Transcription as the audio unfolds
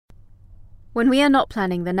When we are not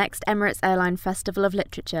planning the next Emirates Airline Festival of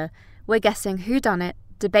Literature, we're guessing whodunit,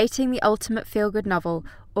 debating the ultimate feel-good novel,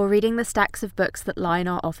 or reading the stacks of books that line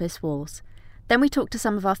our office walls. Then we talk to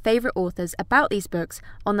some of our favourite authors about these books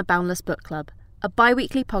on the Boundless Book Club, a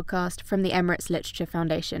bi-weekly podcast from the Emirates Literature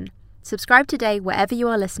Foundation. Subscribe today wherever you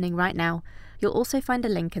are listening right now. You'll also find a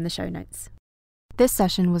link in the show notes. This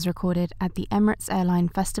session was recorded at the Emirates Airline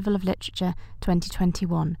Festival of Literature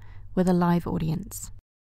 2021 with a live audience.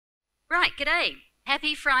 Right, g'day.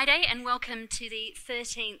 Happy Friday and welcome to the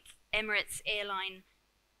 13th Emirates Airline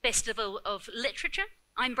Festival of Literature.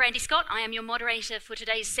 I'm Brandy Scott. I am your moderator for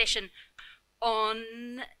today's session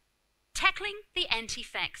on tackling the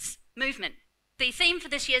anti-vax movement. The theme for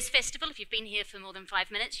this year's festival, if you've been here for more than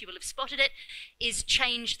 5 minutes, you will have spotted it, is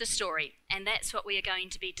Change the Story. And that's what we are going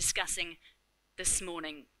to be discussing this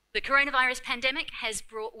morning. The coronavirus pandemic has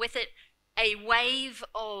brought with it a wave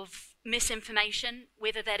of misinformation,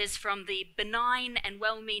 whether that is from the benign and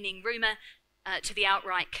well-meaning rumour to the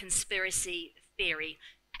outright conspiracy theory.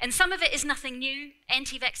 And some of it is nothing new.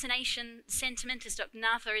 Anti-vaccination sentiment, as Dr.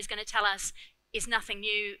 Nafa is going to tell us, is nothing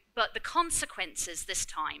new, but the consequences this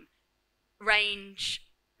time range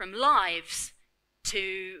from lives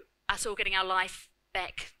to us all getting our life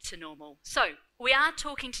back to normal. So we are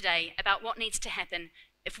talking today about what needs to happen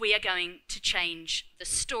if we are going to change the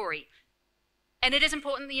story. And it is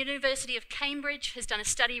important. The University of Cambridge has done a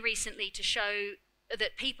study recently to show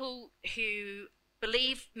that people who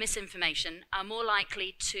believe misinformation are more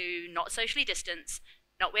likely to not socially distance,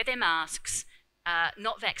 not wear their masks,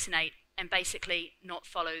 not vaccinate, and basically not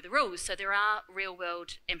follow the rules. So there are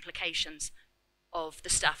real-world implications of the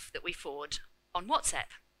stuff that we forward on WhatsApp.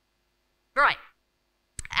 Right.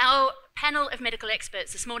 Our panel of medical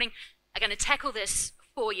experts this morning are going to tackle this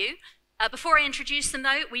for you. Before I introduce them,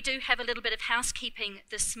 though, we do have a little bit of housekeeping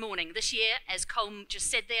this morning. This year, as Colm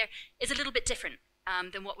just said there, is a little bit different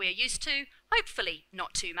than what we are used to, hopefully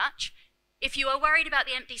not too much. If you are worried about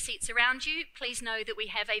the empty seats around you, please know that we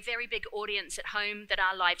have a very big audience at home that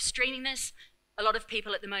are live streaming this. A lot of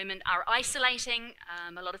people at the moment are isolating.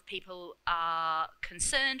 A lot of people are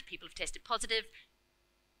concerned. People have tested positive.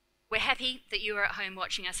 We're happy that you are at home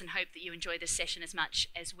watching us and hope that you enjoy this session as much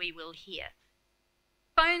as we will here.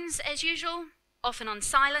 Phones, as usual, often on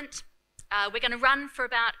silent. We're going to run for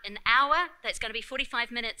about an hour. That's going to be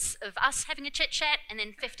 45 minutes of us having a chit-chat and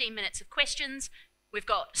then 15 minutes of questions. We've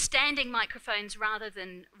got standing microphones rather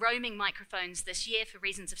than roaming microphones this year for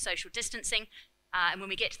reasons of social distancing. And when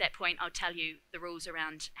we get to that point, I'll tell you the rules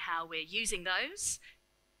around how we're using those.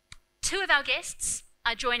 Two of our guests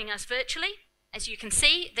are joining us virtually. As you can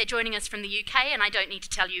see, they're joining us from the UK, and I don't need to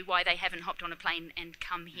tell you why they haven't hopped on a plane and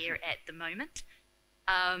come here at the moment.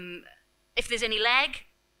 If there's any lag,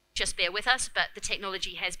 just bear with us, but the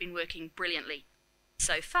technology has been working brilliantly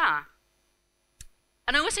so far.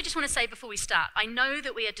 And I also just want to say before we start, I know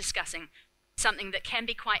that we are discussing something that can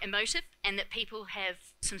be quite emotive and that people have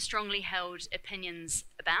some strongly held opinions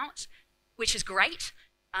about, which is great.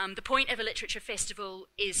 The point of a literature festival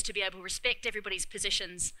is to be able to respect everybody's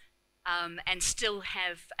positions and still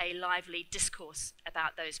have a lively discourse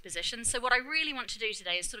about those positions. So what I really want to do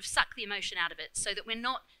today is sort of suck the emotion out of it so that we're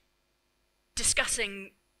not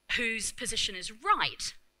discussing whose position is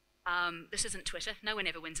right. This isn't Twitter. No one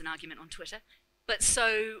ever wins an argument on Twitter. But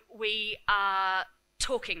so we are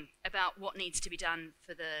talking about what needs to be done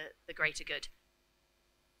for the greater good.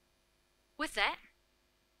 With that,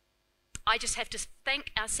 I just have to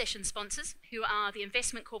thank our session sponsors, who are the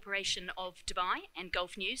Investment Corporation of Dubai and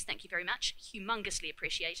Gulf News. Thank you very much. Humongously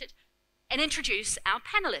appreciated. And introduce our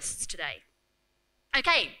panellists today.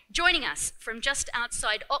 Okay, joining us from just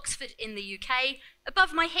outside Oxford in the UK,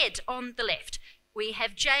 above my head on the left, we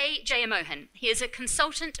have Jay Jayamohan. He is a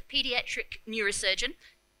consultant paediatric neurosurgeon.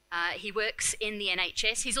 He works in the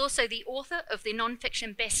NHS. He's also the author of the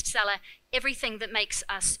non-fiction bestseller, Everything That Makes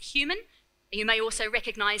Us Human. You may also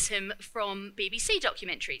recognise him from BBC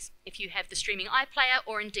documentaries, if you have the streaming iPlayer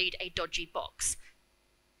or indeed a dodgy box.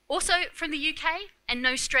 Also from the UK, and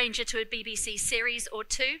no stranger to a BBC series or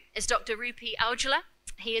two, is Dr. Rupi Aujla.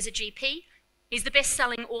 He is a GP. He's the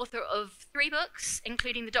best-selling author of 3 books,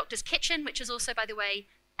 including The Doctor's Kitchen, which is also, by the way,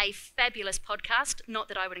 a fabulous podcast. Not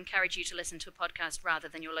that I would encourage you to listen to a podcast rather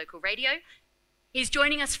than your local radio. He's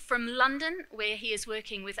joining us from London, where he is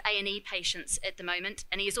working with A&E patients at the moment,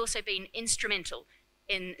 and he has also been instrumental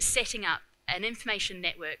in setting up an information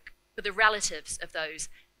network for the relatives of those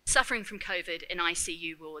suffering from COVID in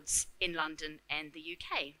ICU wards in London and the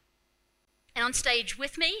UK. And on stage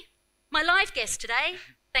with me, my live guest today,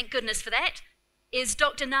 thank goodness for that, is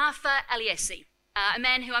Dr. Nafa Aliesi, a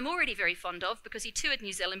man who I'm already very fond of because he toured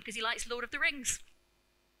New Zealand because he likes Lord of the Rings.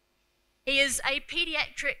 He is a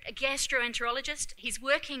paediatric gastroenterologist. He's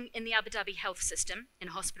working in the Abu Dhabi health system, in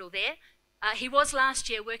a hospital there. He was last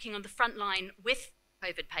year working on the front line with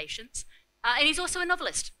COVID patients. And he's also a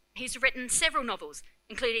novelist. He's written several novels,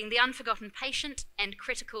 including The Unforgotten Patient and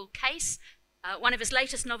Critical Case. One of his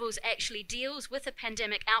latest novels actually deals with a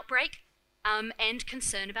pandemic outbreak and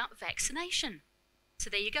concern about vaccination.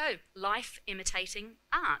 So there you go, life imitating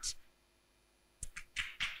art.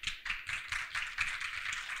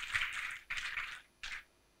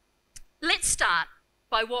 Let's start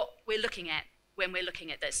by what we're looking at when we're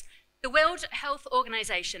looking at this. The World Health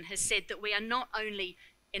Organization has said that we are not only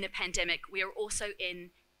in a pandemic, we are also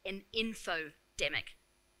in an infodemic.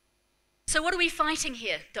 So what are we fighting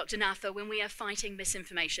here, Dr. Nafa, when we are fighting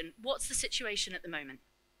misinformation? What's the situation at the moment?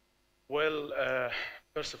 Well,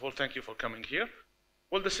 first of all, thank you for coming here.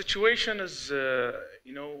 Well, the situation is,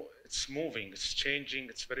 it's moving, it's changing,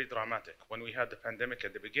 it's very dramatic. When we had the pandemic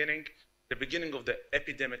at the beginning of the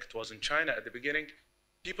epidemic, it was in China at the beginning,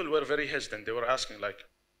 people were very hesitant. They were asking, like,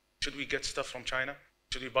 should we get stuff from China?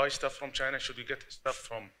 Should we buy stuff from China? Should we get stuff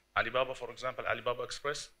from Alibaba, for example, Alibaba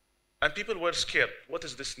Express? And people were scared. What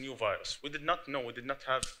is this new virus? We did not know. We did not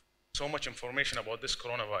have so much information about this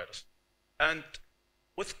coronavirus. And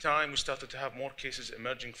with time, we started to have more cases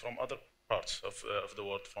emerging from other parts of the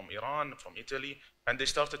world, from Iran, from Italy, and they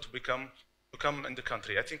started to come in the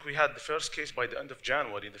country. I think we had the first case by the end of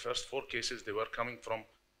January. The first 4 cases, they were coming from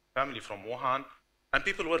family from Wuhan, and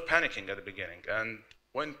people were panicking at the beginning. And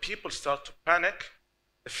when people start to panic,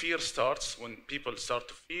 the fear starts. When people start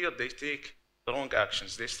to fear, they take the wrong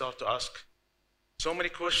actions. They start to ask so many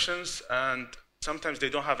questions, and sometimes they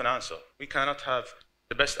don't have an answer. We cannot have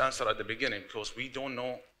the best answer at the beginning because we don't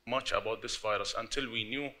know much about this virus until we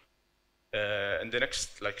knew in the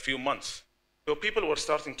next few months. So people were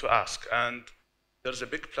starting to ask, and there's a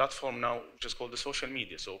big platform now which is called the social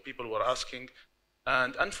media. So people were asking,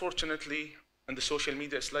 and unfortunately, in the social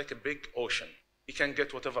media, it's like a big ocean. You can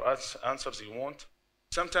get whatever answers you want.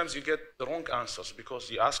 Sometimes you get the wrong answers because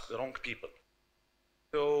you ask the wrong people.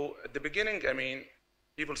 So at the beginning,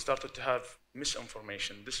 people started to have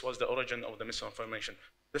misinformation. This was the origin of the misinformation.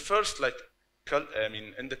 The first,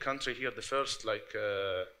 in the country here, the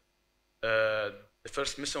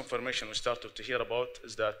first misinformation we started to hear about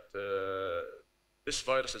is that this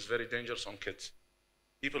virus is very dangerous on kids.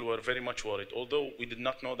 People were very much worried, although we did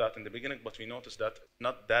not know that in the beginning, but we noticed that it's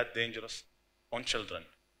not that dangerous on children.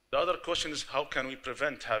 The other question is, how can we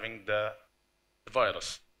prevent having the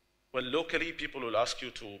virus? Well, locally, people will ask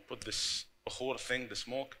you to put this whole thing, the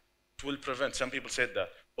smoke, it will prevent. Some people said that.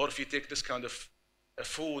 Or if you take this kind of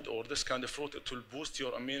food or this kind of fruit, it will boost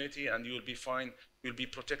your immunity and you'll be fine. You'll be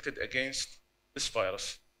protected against this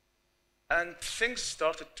virus. And things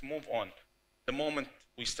started to move on. The moment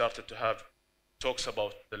we started to have talks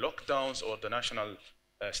about the lockdowns or the national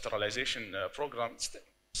sterilization program, it's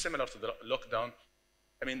similar to the lockdown.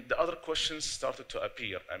 The other questions started to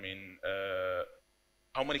appear.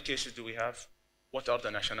 How many cases do we have? What are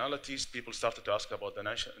the nationalities? People started to ask about the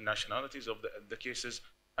nationalities of the cases,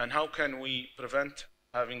 and how can we prevent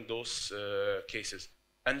having those cases?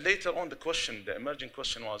 And later on, the emerging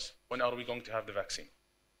question was, when are we going to have the vaccine?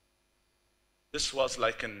 This was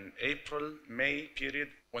like in April, May period,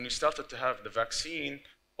 when we started to have the vaccine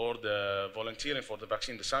or the volunteering for the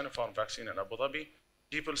vaccine, the Sinopharm vaccine in Abu Dhabi.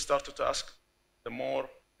 People started to ask the more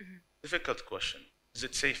difficult question: is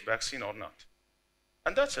it safe vaccine or not?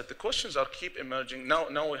 And that's it. The questions keep emerging. Now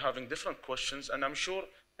we're having different questions, and I'm sure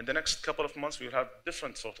in the next couple of months we'll have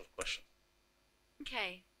different sort of questions.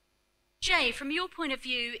 Okay. Jay, from your point of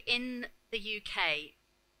view in the UK,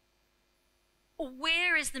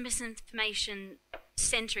 where is the misinformation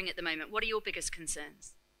centering at the moment? What are your biggest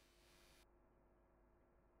concerns?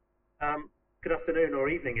 Good afternoon or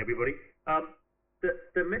evening, everybody.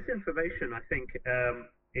 The misinformation, I think,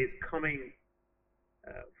 is coming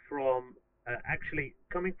from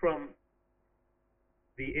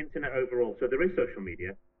the internet overall. So there is social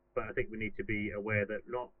media, but I think we need to be aware that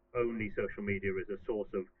not only social media is a source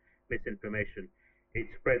of misinformation. It's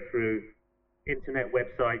spread through internet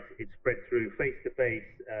websites, it's spread through face-to-face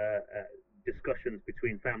discussions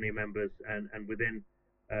between family members and within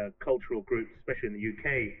cultural groups, especially in the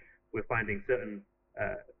UK. We're finding certain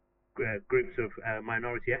groups of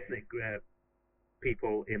minority ethnic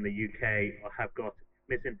people in the UK have got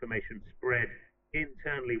misinformation spread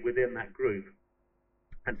internally within that group,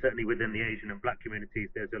 and certainly within the Asian and Black communities.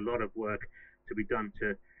 There's a lot of work to be done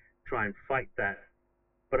to try and fight that.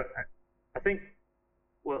 But I think,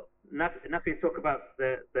 well, Nafi talk about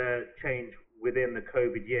the change within the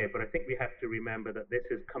COVID year, but I think we have to remember that this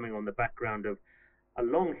is coming on the background of a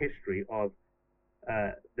long history of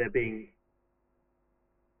there being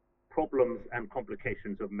problems and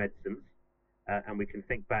complications of medicines, and we can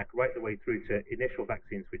think back right the way through to initial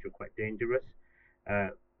vaccines, which are quite dangerous.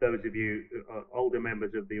 Those of you older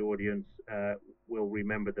members of the audience will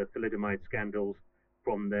remember the thalidomide scandals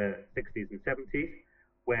from the 60s and 70s,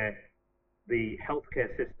 where the healthcare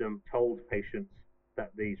system told patients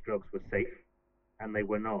that these drugs were safe, and they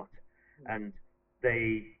were not. And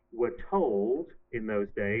they were told in those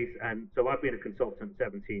days, and so I've been a consultant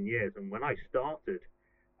 17 years, and when I started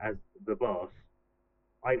as the boss,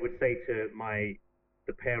 I would say to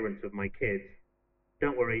the parents of my kids,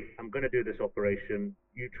 don't worry, I'm going to do this operation,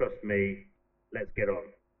 you trust me, let's get on.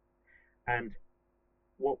 And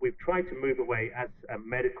what we've tried to move away as a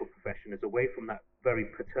medical profession is away from that very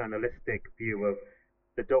paternalistic view of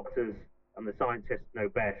the doctors and the scientists know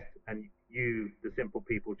best, and you, the simple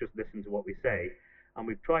people, just listen to what we say. And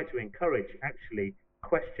we've tried to encourage actually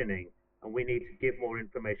questioning, and we need to give more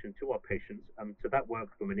information to our patients, and so that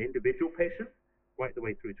works from an individual patient right the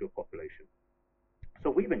way through to a population.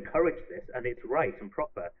 So we've encouraged this, and it's right and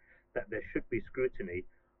proper that there should be scrutiny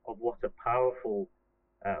of what a powerful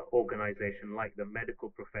organization like the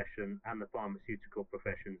medical profession and the pharmaceutical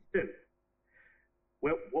professions do.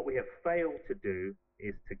 Well, what we have failed to do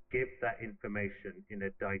is to give that information in a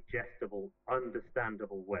digestible,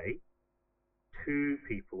 understandable way to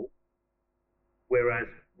people, whereas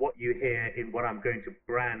what you hear in what I'm going to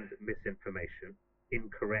brand misinformation,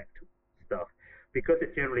 incorrect stuff, because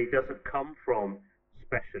it generally doesn't come from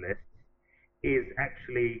specialists, is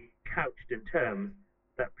actually couched in terms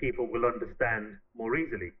that people will understand more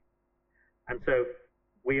easily. And so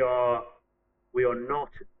we are not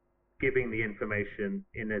giving the information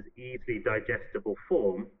in as easily digestible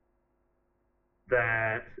form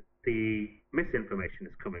that the misinformation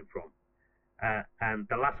is coming from. And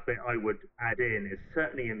the last bit I would add in is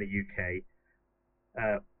certainly in the UK,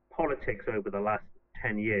 politics over the last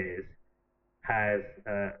 10 years has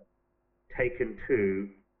taken to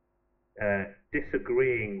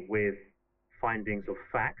disagreeing with findings of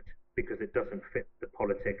fact because it doesn't fit the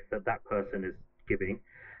politics that that person is giving.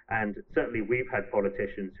 And certainly we've had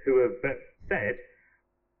politicians who have said,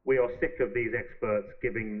 we are sick of these experts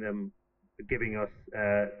giving us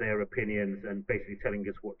their opinions and basically telling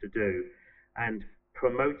us what to do, and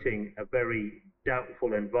promoting a very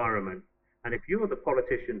doubtful environment. And if you're the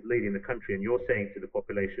politicians leading the country and you're saying to the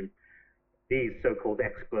population, these so-called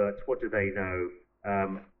experts, what do they know?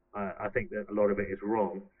 I think that a lot of it is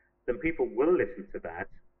wrong. Then people will listen to that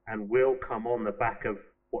and will come on the back of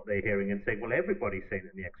what they're hearing and say, well, everybody's saying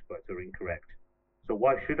that the experts are incorrect. So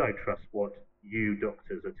why should I trust what you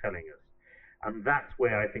doctors are telling us? And that's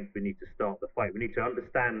where I think we need to start the fight. We need to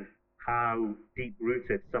understand how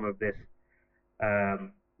deep-rooted some of this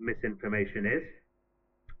misinformation is,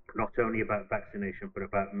 not only about vaccination, but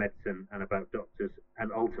about medicine and about doctors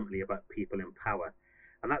and ultimately about people in power.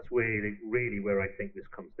 And that's really where I think this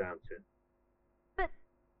comes down to. But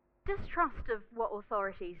distrust of what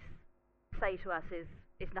authorities say to us is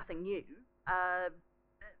nothing new.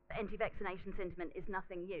 Anti-vaccination sentiment is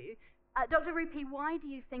nothing new. Dr. Rupy, why do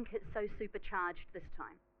you think it's so supercharged this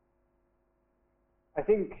time? I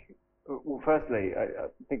think, well, firstly, I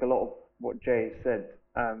think a lot of what Jay said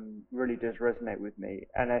really does resonate with me.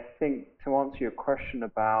 And I think to answer your question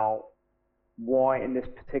about why in this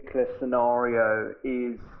particular scenario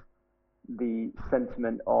is the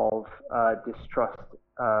sentiment of distrust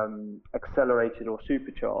accelerated or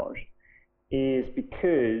supercharged, is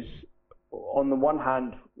because on the one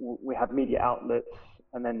hand we have media outlets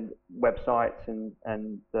and then websites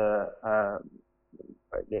and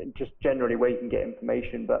just generally where you can get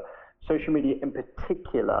information, but social media in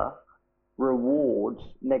particular rewards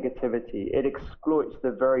negativity. It exploits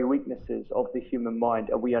the very weaknesses of the human mind,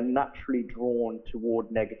 and we are naturally drawn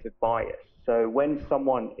toward negative bias. So when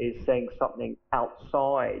someone is saying something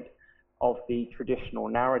outside of the traditional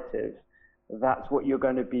narrative, that's what you're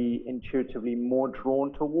going to be intuitively more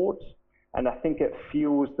drawn towards. And I think it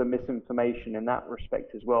fuels the misinformation in that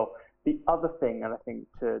respect as well. The other thing, and I think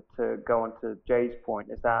to go on to Jay's point,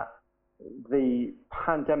 is that the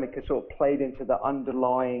pandemic has sort of played into the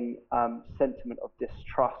underlying sentiment of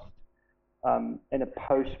distrust in a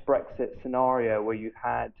post-Brexit scenario where you've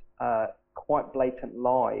had quite blatant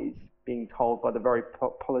lies being told by the very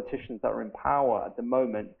politicians that are in power at the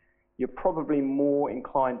moment. You're probably more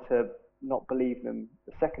inclined to not believe them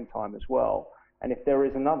the second time as well. And if there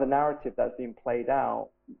is another narrative that's being played out,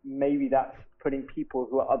 maybe that's putting people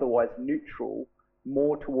who are otherwise neutral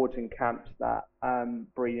more towards in camps that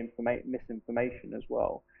breed misinformation as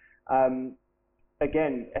well.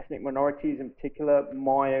 Again, ethnic minorities in particular,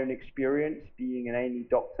 my own experience being an A&E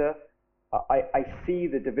doctor, I see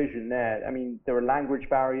the division there. I mean, there are language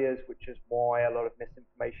barriers, which is why a lot of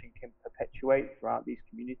misinformation can perpetuate throughout these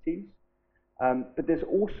communities. But there's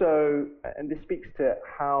also, and this speaks to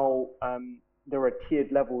how there are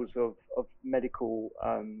tiered levels of medical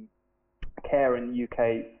care in the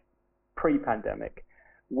UK pre-pandemic,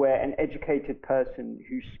 where an educated person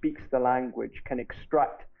who speaks the language can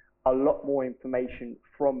extract a lot more information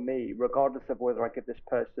from me, regardless of whether I give this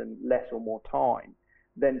person less or more time,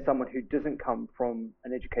 than someone who doesn't come from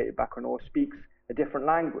an educated background or speaks a different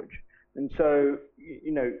language. And so,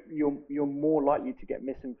 you know, you're more likely to get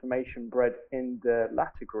misinformation bred in the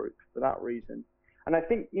latter group for that reason. And I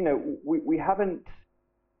think, you know, we haven't,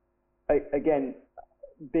 again,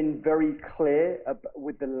 been very clear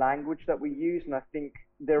with the language that we use. And I think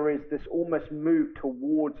there is this almost move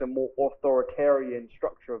towards a more authoritarian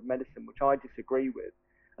structure of medicine, which I disagree with.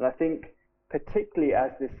 And I think particularly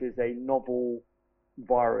as this is a novel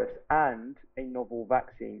virus and a novel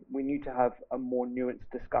vaccine, we need to have a more nuanced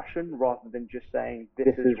discussion rather than just saying this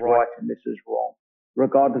is right and this is wrong,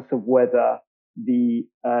 regardless of whether the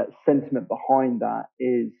sentiment behind that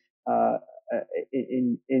is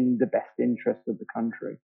in the best interest of the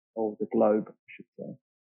country or the globe, I should say.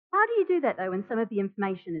 How do you do that, though, when some of the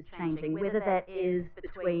information is changing, whether that is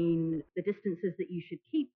between the distances that you should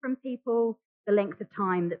keep from people, the length of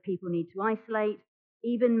time that people need to isolate,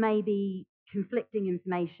 even maybe conflicting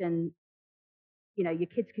information? You know, your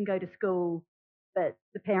kids can go to school, but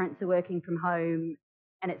the parents are working from home,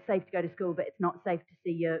 and it's safe to go to school, but it's not safe to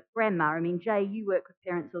see your grandma. I mean, Jay, you work with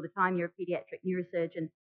parents all the time. You're a pediatric neurosurgeon.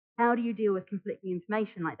 How do you deal with conflicting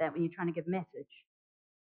information like that when you're trying to give a message?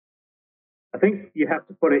 I think you have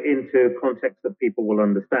to put it into context that people will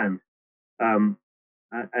understand. And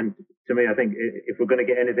to me, I think if we're going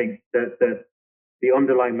to get anything, the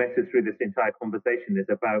underlying message through this entire conversation is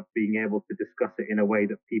about being able to discuss it in a way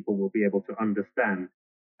that people will be able to understand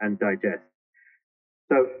and digest.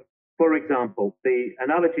 So, for example, the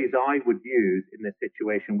analogies I would use in this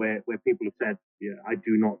situation where people have said, yeah, I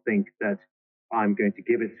do not think that I'm going to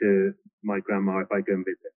give it to my grandma if I go and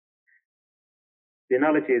visit. The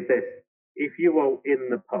analogy is this: if you are in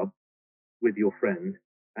the pub with your friend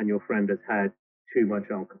and your friend has had too much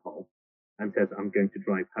alcohol and says, I'm going to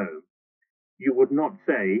drive home, you would not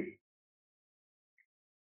say,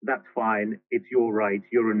 that's fine, it's your right,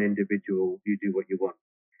 you're an individual, you do what you want.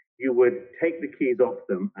 You would take the keys off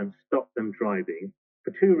them and stop them driving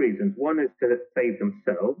for two reasons. One is to save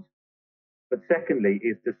themselves, but secondly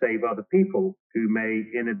is to save other people who may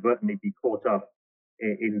inadvertently be caught up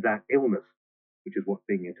in that illness, which is what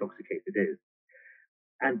being intoxicated is.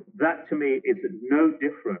 And that to me is no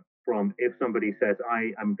different from if somebody says,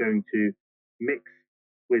 I am going to mix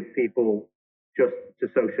with people just to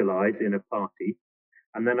socialize in a party,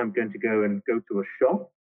 and then I'm going to go to a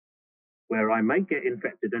shop where I might get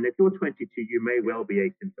infected. And if you're 22, you may well be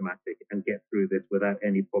asymptomatic and get through this without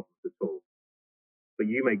any problems at all. But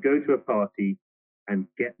you may go to a party and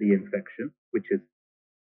get the infection, which is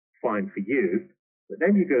fine for you. But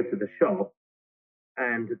then you go to the shop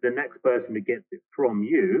and the next person who gets it from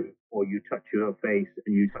you, or you touch your face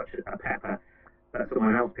and you touch a pepper that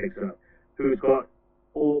someone else picks up, who's got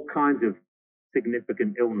all kinds of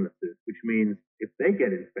significant illnesses, which means if they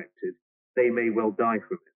get infected, they may well die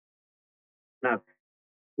from it. Now,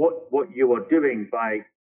 what you are doing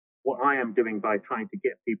what I am doing by trying to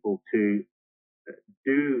get people to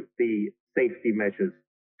do the safety measures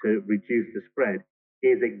to reduce the spread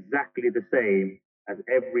is exactly the same as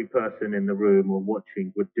every person in the room or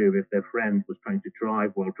watching would do if their friend was trying to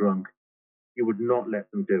drive while drunk. You would not let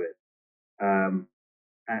them do it.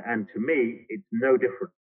 And to me, it's no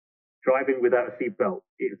different. Driving without a seatbelt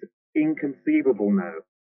is inconceivable now.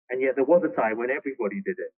 And yet there was a time when everybody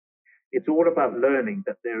did it. It's all about learning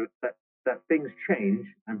that things change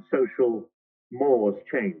and social mores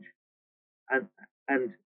change. And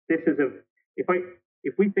this is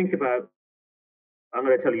if we think about, I'm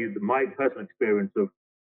going to tell you my personal experience of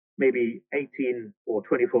maybe 18 or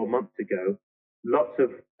 24 months ago. Lots of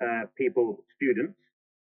people, students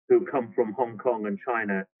who come from Hong Kong and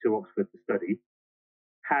China to Oxford to study,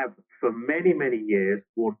 have for many, many years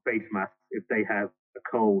worn face masks if they have a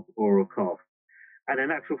cold or a cough. And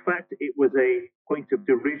in actual fact, it was a point of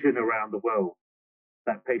derision around the world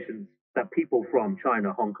that people from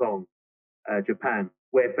China, Hong Kong, Japan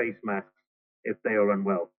wear face masks if they are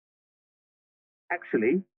unwell.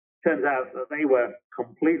 Actually, turns out that they were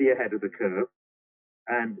completely ahead of the curve,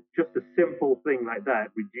 and just a simple thing like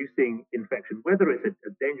that, reducing infection, whether it's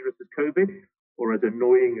as dangerous as COVID or as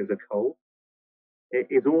annoying as a cold, it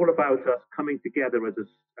is all about us coming together as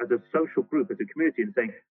a social group, as a community, and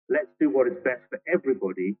saying, let's do what is best for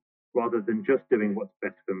everybody rather than just doing what's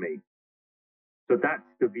best for me. So that's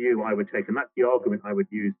the view I would take, and that's the argument I would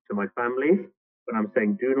use to my families when I'm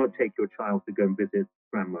saying do not take your child to go and visit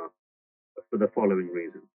grandma for the following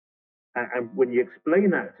reason. And when you explain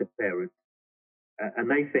that to parents,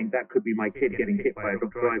 and they think that could be my kid getting hit by a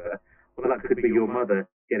drunk driver, well, that could be your mother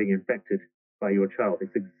getting infected by your child.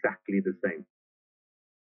 It's exactly the same.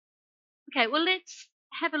 Okay, well, let's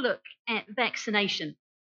have a look at vaccination.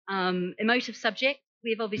 Emotive subject.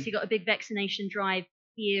 We've obviously got a big vaccination drive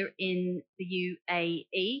here in the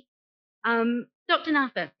UAE. Dr.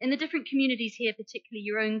 Nafa, in the different communities here, particularly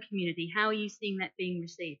your own community, how are you seeing that being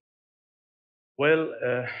received? Well,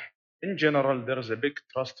 in general, there is a big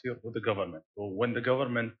trust here with the government. So when the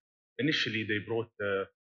government initially they brought the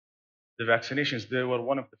vaccinations, they were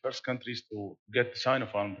one of the first countries to get the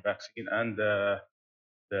Sinopharm vaccine and the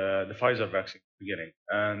Pfizer vaccine at the beginning.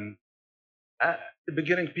 And at the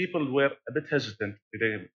beginning, people were a bit hesitant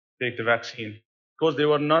to take the vaccine because they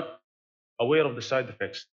were not aware of the side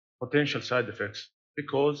effects, potential side effects,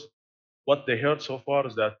 because what they heard so far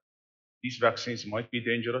is that these vaccines might be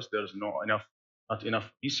dangerous. There's not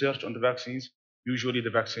enough research on the vaccines. Usually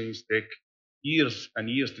the vaccines take years and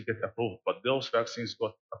years to get approved, but those vaccines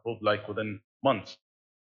got approved like within months.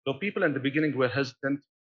 So people in the beginning were hesitant to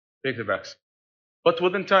take the vaccine. But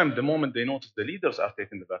within time, the moment they noticed the leaders are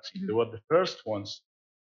taking the vaccine, they were the first ones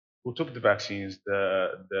who took the vaccines,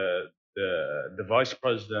 the vice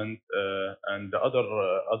president and the other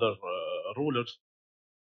rulers,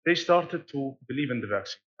 they started to believe in the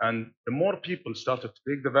vaccine. And the more people started to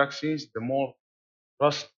take the vaccines, the more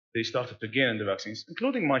trust they started to gain in the vaccines,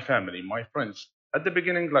 including my family, my friends. At the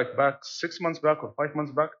beginning, like back 6 months back or 5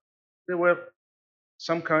 months back, they were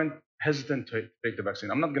some kind hesitant to take the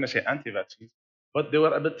vaccine. I'm not going to say anti-vaccines, but they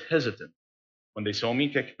were a bit hesitant. When they saw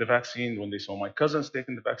me take the vaccine, when they saw my cousins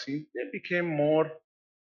taking the vaccine, they became more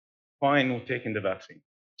fine with taking the vaccine.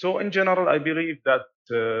 So in general, I believe that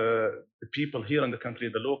the people here in the country,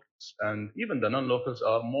 the locals and even the non-locals,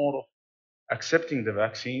 are more accepting the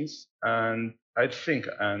vaccines. And I think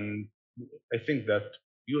that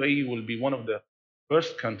UAE will be one of the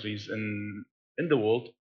first countries in the world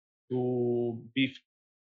to be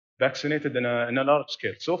vaccinated in a large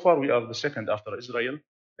scale. So far, we are the second after Israel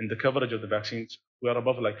in the coverage of the vaccines. We are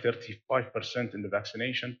above like 35% in the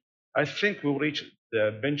vaccination. I think we'll reach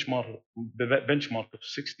the benchmark of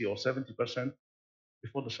 60 or 70%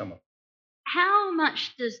 before the summer. How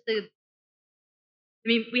much does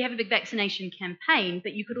we have a big vaccination campaign,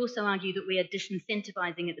 but you could also argue that we are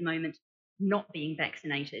disincentivizing at the moment not being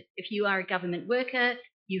vaccinated. If you are a government worker,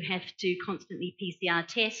 you have to constantly PCR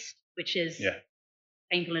test, which is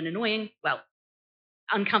painful and annoying. Well,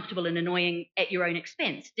 uncomfortable and annoying at your own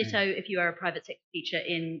expense. Ditto if you are a private sector teacher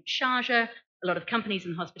in Sharjah. A lot of companies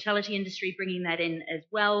in the hospitality industry bringing that in as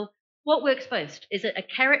well. What works best? Is it a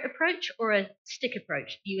carrot approach or a stick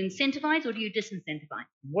approach? Do you incentivize or do you disincentivize?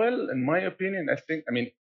 Well, in my opinion,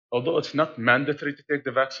 although it's not mandatory to take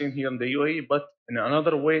the vaccine here in the UAE, but in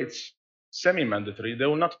another way, it's semi-mandatory. They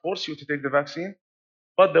will not force you to take the vaccine,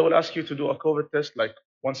 but they will ask you to do a COVID test like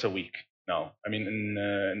once a week now. In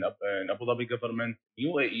Abu Dhabi government,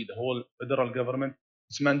 UAE, the whole federal government,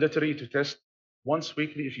 it's mandatory to test once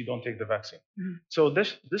weekly if you don't take the vaccine. So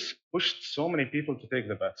this pushed so many people to take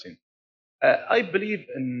the vaccine. I believe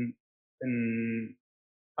in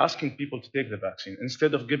asking people to take the vaccine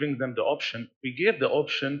instead of giving them the option. If we gave the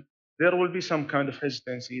option, there will be some kind of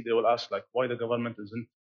hesitancy. They will ask like why the government isn't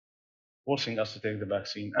forcing us to take the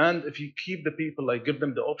vaccine. And if you keep the people, like give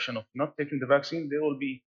them the option of not taking the vaccine, they will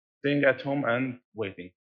be staying at home and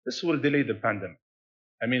waiting. This will delay the pandemic.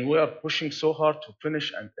 We are pushing so hard to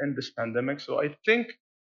finish and end this pandemic. So I think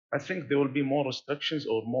there will be more restrictions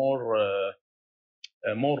or more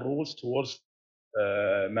rules towards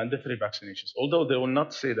mandatory vaccinations. Although they will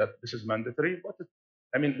not say that this is mandatory, but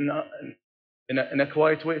in a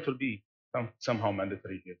quiet way, it will be somehow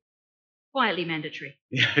mandatory here. Quietly mandatory.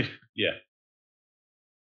 Yeah.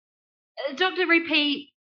 Dr.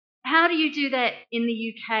 Rupy, how do you do that in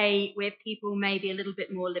the UK where people may be a little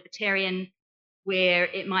bit more libertarian, where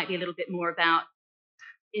it might be a little bit more about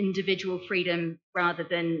individual freedom rather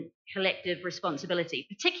than collective responsibility,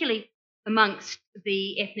 particularly amongst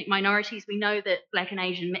the ethnic minorities? We know that Black and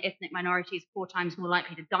Asian ethnic minorities are 4 times more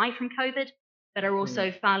likely to die from COVID, but are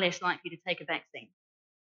also far less likely to take a vaccine.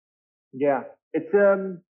 Yeah, it's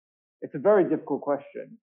a very difficult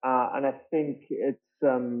question, and I think it's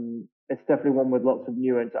definitely one with lots of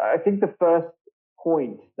nuance. I think the first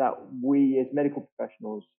point that we as medical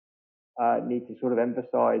professionals need to sort of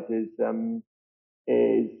emphasize is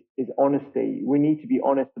honesty. We need to be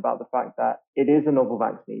honest about the fact that it is a novel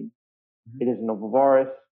vaccine. It is a novel virus.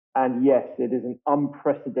 And yes, it is an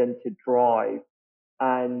unprecedented drive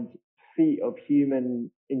and feat of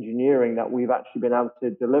human engineering that we've actually been able to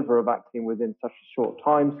deliver a vaccine within such a short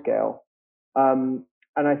time scale. And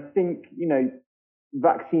I think,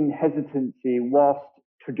 vaccine hesitancy, whilst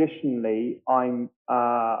traditionally I'm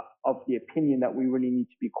of the opinion that we really need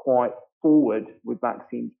to be quite forward with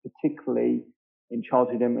vaccines, particularly in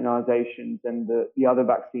childhood immunizations and the other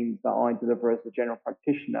vaccines that I deliver as a general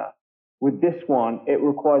practitioner. With this one, it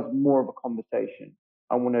requires more of a conversation.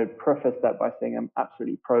 I want to preface that by saying I'm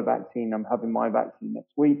absolutely pro-vaccine. I'm having my vaccine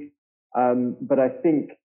next week. But I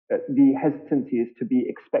think that the hesitancy is to be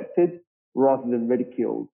expected rather than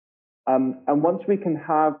ridiculed. And once we can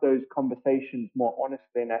have those conversations more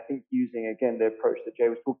honestly, and I think using, again, the approach that Jay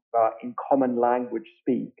was talking about in common language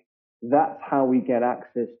speak, that's how we get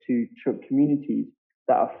access to communities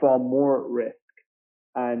that are far more at risk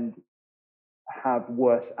and have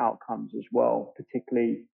worse outcomes as well,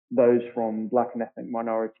 particularly those from Black and ethnic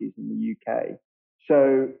minorities in the UK.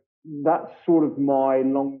 So that's sort of my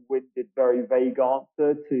long-winded, very vague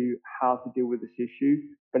answer to how to deal with this issue.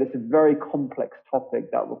 But it's a very complex topic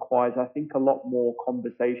that requires, I think, a lot more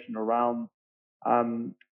conversation around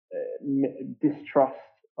distrust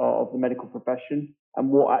of the medical profession and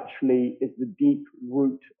what actually is the deep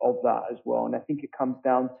root of that as well. And I think it comes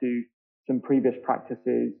down to some previous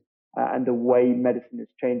practices and the way medicine is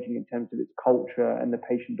changing in terms of its culture and the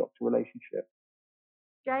patient-doctor relationship.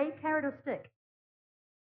 Jay, carrot or stick?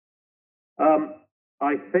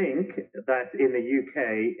 I think that in the UK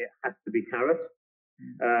it has to be carrot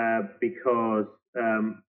because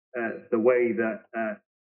the way that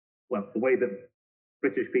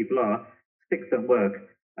British people are, sticks don't work.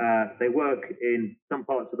 They work in some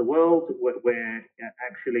parts of the world where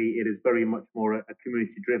actually it is very much more a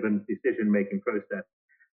community-driven decision-making process.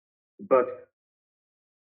 But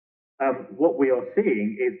what we are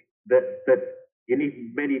seeing is that you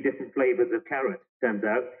need many different flavors of carrot, turns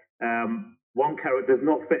out. One carrot does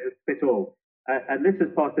not fit all. And this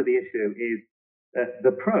is part of the issue is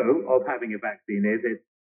the pro of having a vaccine is it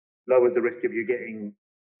lowers the risk of you getting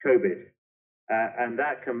COVID. And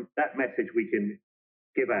that message we can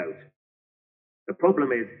give out. The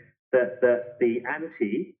problem is that the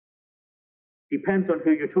anti depends on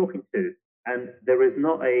who you're talking to. And there is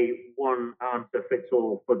not a one answer fits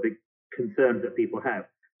all for the concerns that people have.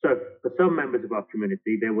 So for some members of our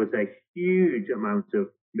community, there was a huge amount of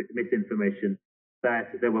misinformation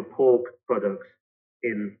that there were pork products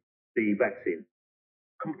in the vaccine.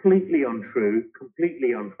 Completely untrue,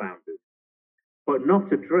 completely unfounded, but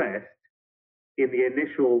not addressed in the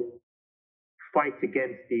initial fight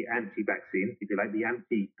against the anti-vaccine, if you like, the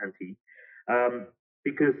anti,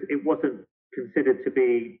 because it wasn't considered to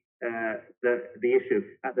be the issue.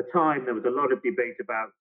 At the time, there was a lot of debate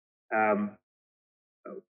about,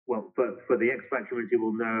 for the expat community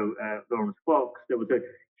will know Lawrence Fox, there was a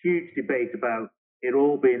huge debate about it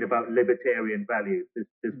all being about libertarian values,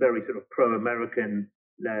 this very sort of pro-American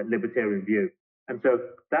libertarian view. And so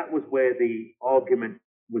that was where the argument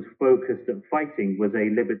was focused and fighting was a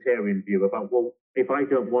libertarian view about, well, if I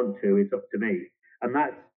don't want to, it's up to me. And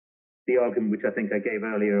that's the argument which I think I gave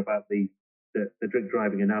earlier about the drink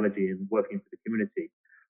driving analogy and working for the community.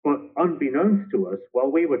 But unbeknownst to us,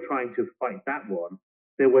 while we were trying to fight that one,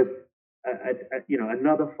 there was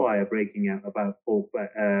another fire breaking out about pork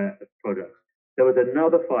products. There was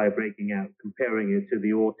another fire breaking out comparing it to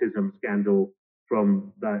the autism scandal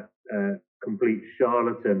from that complete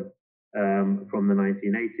charlatan from the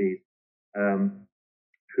 1980s,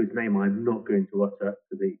 whose name I'm not going to utter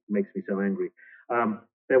because it makes me so angry.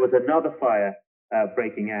 There was another fire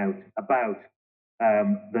breaking out about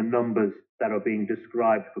the numbers that are being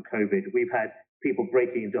described for COVID. We've had people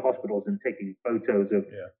breaking into hospitals and taking photos of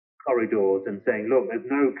corridors and saying, look, there's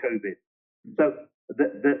no COVID. So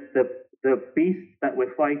the beast that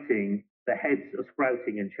we're fighting, the heads are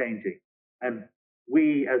sprouting and changing. And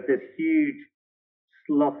we, as this huge,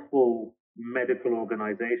 slothful medical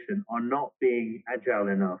organization, are not being agile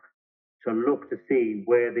enough to look to see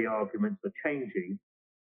where the arguments are changing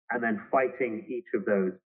and then fighting each of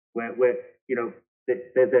those. Where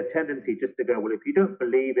there's a tendency just to go, well, if you don't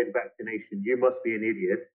believe in vaccination, you must be an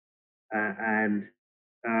idiot. And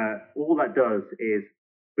all that does is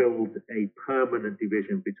build a permanent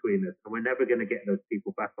division between us. And we're never going to get those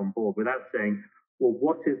people back on board without saying, well,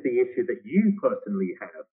 what is the issue that you personally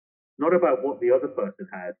have? Not about what the other person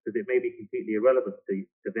has, because it may be completely irrelevant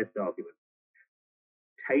to this argument.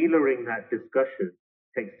 Tailoring that discussion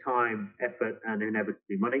takes time, effort, and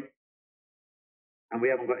inevitably money. And we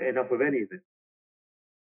haven't got enough of any of it.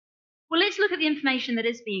 Well, let's look at the information that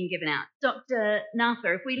is being given out. Dr.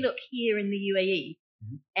 Natha, if we look here in the UAE,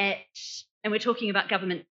 and we're talking about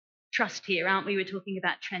government trust here, aren't we? We're talking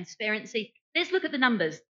about transparency. Let's look at the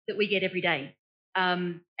numbers that we get every day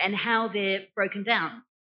and how they're broken down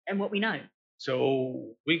and what we know.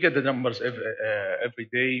 So we get the numbers every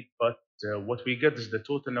day, but what we get is the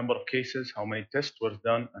total number of cases, how many tests were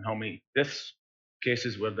done, and how many deaths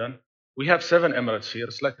cases were done. We have 7 emirates here.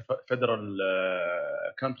 It's like a federal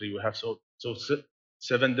country. We have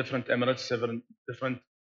 7 different emirates, 7 different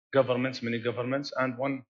governments, mini governments, and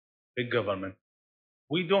 1 big government.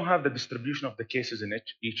 We don't have the distribution of the cases in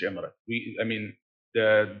each emirate.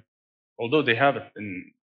 Although they have it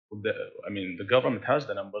the government has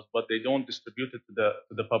the numbers, but they don't distribute it to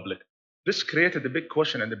the public. This created a big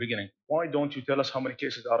question in the beginning. Why don't you tell us how many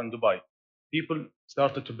cases are in Dubai? People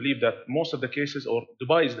started to believe that most of the cases, or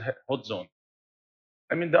Dubai is the hot zone.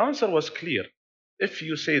 The answer was clear. If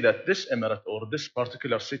you say that this emirate or this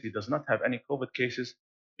particular city does not have any COVID cases,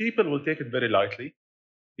 people will take it very lightly.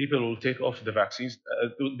 People will take off the vaccines.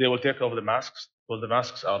 They will take off the masks, because the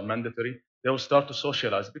masks are mandatory. They will start to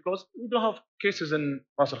socialize, because we don't have cases in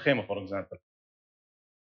Ras Al Khaimah, for example.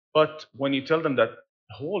 But when you tell them that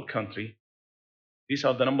the whole country, these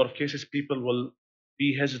are the number of cases, people will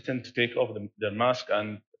be hesitant to take off their mask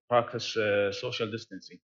and practice social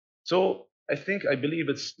distancing. So I believe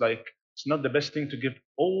it's not the best thing to give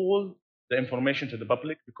all the information to the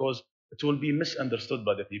public, because it will be misunderstood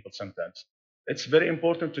by the people sometimes. It's very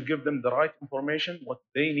important to give them the right information, what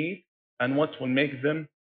they need, and what will make them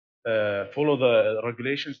follow the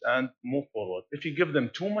regulations and move forward. If you give them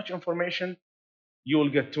too much information, you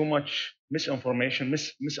will get too much misinformation,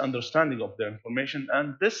 misunderstanding of the information,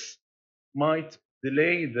 and this might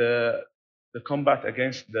delay the combat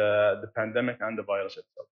against the pandemic and the virus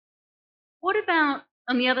itself. What about,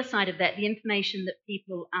 on the other side of that, the information that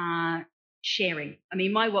people are sharing?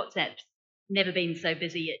 My WhatsApp's never been so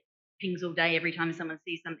busy. It pings all day. Every time someone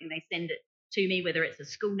sees something, they send it to me, whether it's a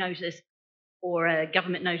school notice or a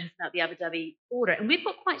government notice about the Abu Dhabi border. And we've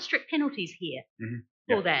got quite strict penalties here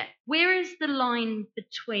for that. Where is the line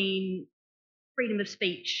between freedom of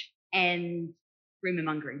speech and rumour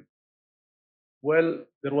mongering? Well,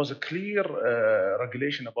 there was a clear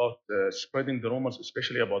regulation about spreading the rumors,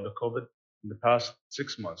 especially about the COVID, in the past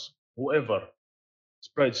 6 months. Whoever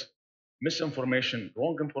spreads misinformation,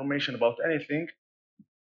 wrong information about anything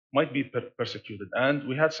might be persecuted. And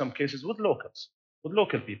we had some cases with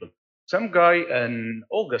local people. Some guy in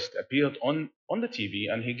August appeared on the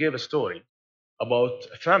TV, and he gave a story about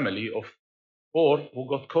a family of 4 who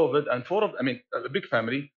got COVID, and a big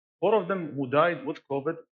family, 4 of them who died with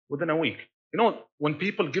COVID within a week. When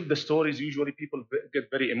people give the stories, usually people get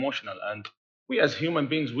very emotional, and we as human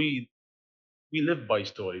beings, we live by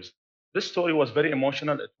stories. This story was very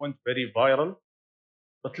emotional. It went very viral.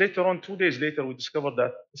 But later on, 2 days later, we discovered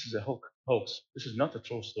that this is a hoax. This is not a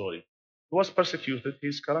true story. He was persecuted.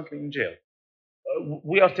 He's currently in jail.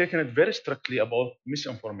 We are taking it very strictly about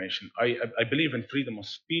misinformation. I believe in freedom of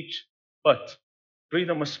speech, but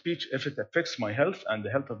freedom of speech, if it affects my health and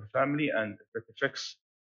the health of the family, and if it affects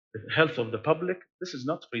the health of the public, this is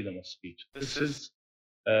not freedom of speech. This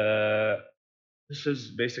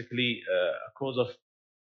is basically a cause of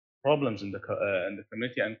problems in the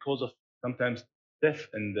community, and cause of sometimes death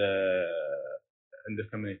in the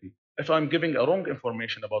community. If I'm giving a wrong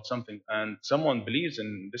information about something and someone believes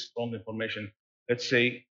in this wrong information, let's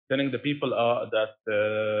say telling the people that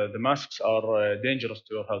the masks are dangerous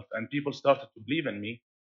to your health, and people started to believe in me,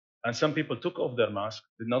 and some people took off their mask,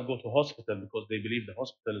 did not go to hospital because they believe the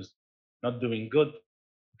hospital is not doing good.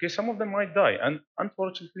 Okay, some of them might die, and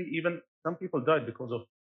unfortunately, even some people died because of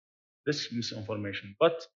this misinformation.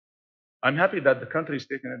 But I'm happy that the country is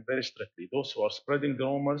taking it very strictly. Those who are spreading the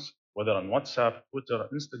rumors, whether on WhatsApp, Twitter,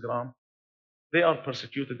 Instagram, they are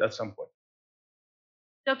persecuted at some point.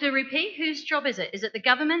 Dr. Rupy, whose job is it? Is it the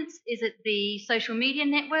government's? Is it the social media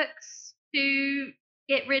networks to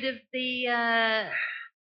get rid of the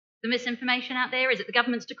misinformation out there? Is it the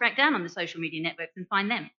government's to crack down on the social media networks and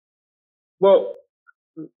find them? Well,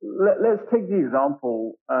 let's take the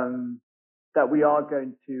example that we are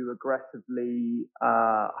going to aggressively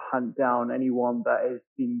hunt down anyone that is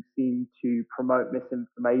being seen to promote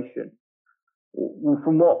misinformation. Well,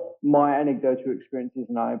 from what my anecdotal experience is,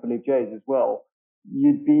 and I believe Jay's as well,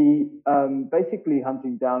 you'd be basically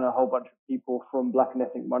hunting down a whole bunch of people from black and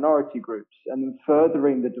ethnic minority groups, and then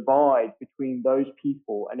furthering the divide between those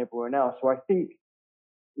people and everyone else. So I think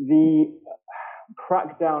the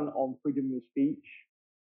crackdown on freedom of speech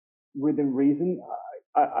within reason,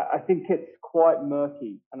 I think it's quite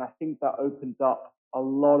murky, and I think that opens up a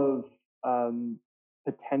lot of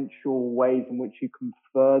potential ways in which you can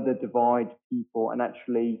further divide people and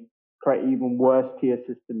actually create even worse tier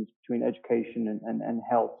systems between education and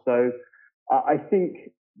health. So I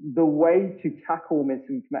think the way to tackle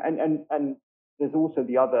misinformation, and there's also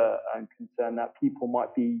the other concern that people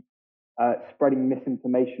might be spreading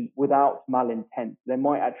misinformation without malintent. They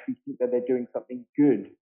might actually think that they're doing something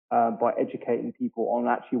good by educating people on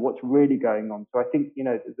actually what's really going on. So I think, you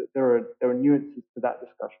know, there are nuances to that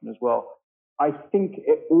discussion as well. I think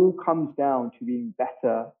it all comes down to being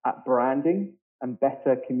better at branding and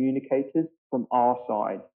better communicators from our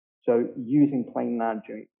side. So using plain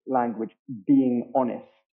language, being honest,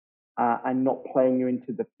 and not playing you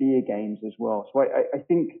into the fear games as well. So I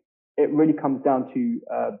think it really comes down to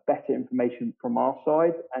better information from our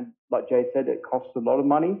side. And like Jay said, it costs a lot of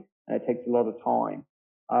money and it takes a lot of time.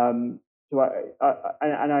 So I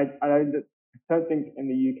don't think in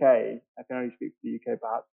the UK, I can only speak for the UK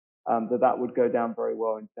perhaps, that would go down very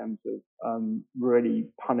well in terms of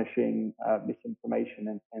really punishing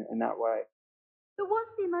misinformation in that way. So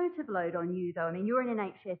what's the emotive load on you, though? I mean, you're an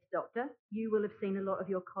NHS doctor. You will have seen a lot of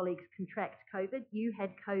your colleagues contract COVID. You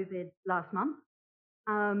had COVID last month.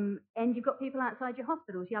 And you've got people outside your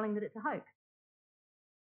hospitals yelling that it's a hoax.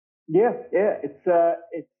 Yeah, it's a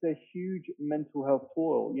huge mental health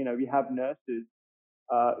toil. You know, we have nurses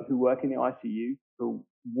who work in the ICU, who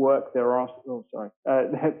work their work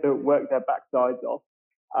their backsides off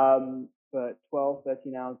for 12,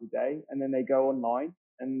 13 hours a day, and then they go online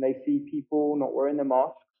and they see people not wearing their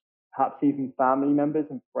masks, perhaps even family members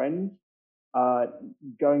and friends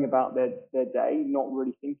going about their day, not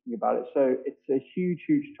really thinking about it. So it's a huge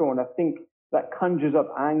toll, and I think that conjures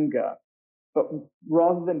up anger. But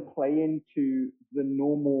rather than play into the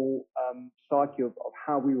normal psyche of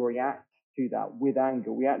how we react to that with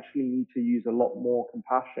anger, we actually need to use a lot more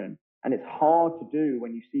compassion. And it's hard to do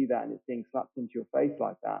when you see that and it's being slapped into your face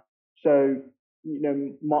like that. So, you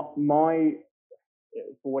know, my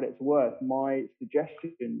for what it's worth, my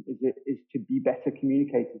suggestion is to be better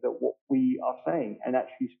communicators at what we are saying and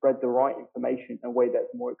actually spread the right information in a way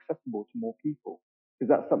that's more accessible to more people, because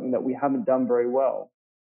that's something that we haven't done very well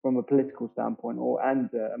from a political standpoint and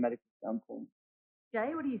a medical standpoint.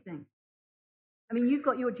 Jay, what do you think? I mean, you've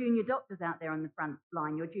got your junior doctors out there on the front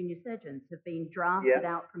line. Your junior surgeons have been drafted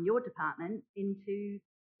out from your department into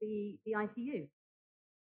the ICU.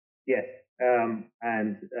 Yes,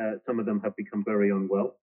 and some of them have become very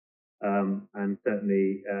unwell, and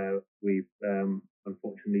certainly we've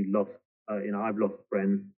unfortunately lost. I've lost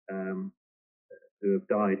friends who have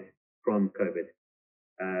died from COVID,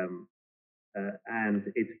 and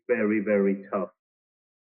it's very tough.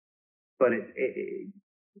 But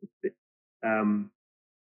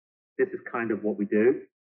this is kind of what we do,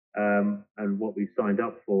 and what we've signed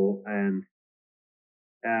up for, and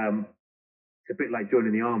it's a bit like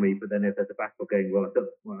joining the army, but then if there's a battle going, well, I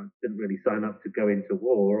didn't really sign up to go into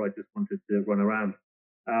war. I just wanted to run around.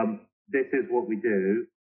 This is what we do,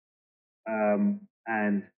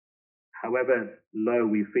 and however low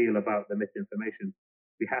we feel about the misinformation,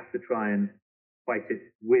 we have to try and fight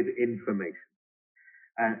it with information.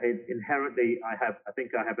 And inherently, I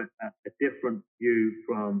think I have a different view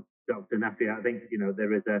from Dr. Nafia. I think, you know,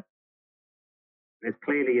 there's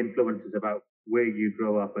clearly influences about where you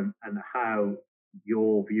grow up and how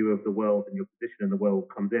your view of the world and your position in the world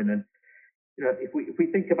comes in. And, you know, if we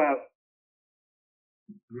think about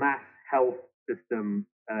mass health system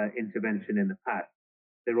intervention in the past,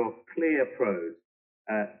 there are clear pros.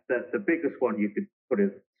 The biggest one you could put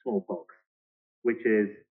is smallpox, which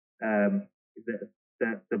is the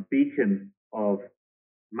beacon of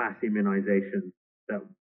mass immunization that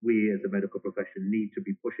we as a medical profession need to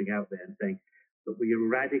be pushing out there and saying that we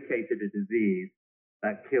eradicated a disease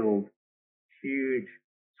that killed huge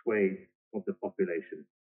swathes of the population.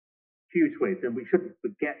 Huge swathes. And we shouldn't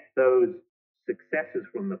forget those successes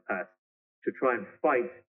from the past to try and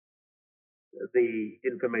fight the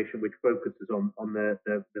information which focuses on the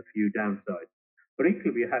few downsides. But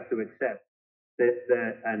equally, we have to accept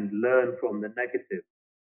that and learn from the negative.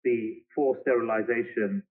 The forced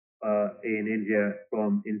sterilization in India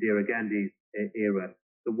from Indira Gandhi's era,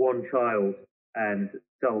 the one child and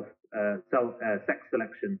sex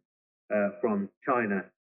selection from China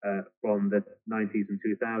from the 90s and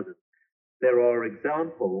 2000s. There are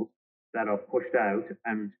examples that are pushed out,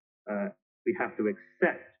 and we have to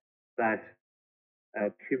accept that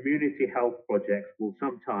community health projects will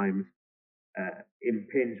sometimes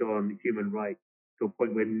impinge on human rights to a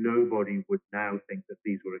point where nobody would now think that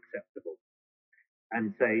these were acceptable.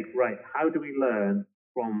 And say, right, how do we learn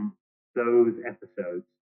from those episodes,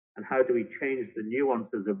 and how do we change the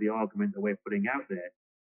nuances of the argument that we're putting out there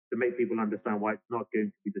to make people understand why it's not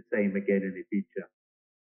going to be the same again in the future?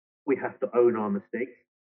 We have to own our mistakes.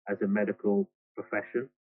 as a medical profession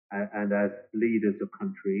and as leaders of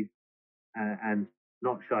countries and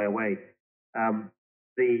not shy away.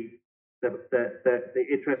 The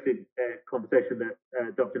interesting conversation that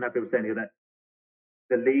Dr. Nafi was saying here, that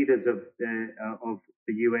the leaders of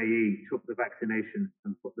the UAE took the vaccination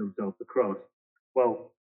and put themselves across.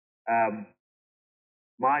 Well,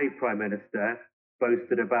 my Prime Minister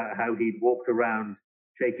boasted about how he'd walked around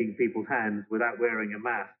shaking people's hands without wearing a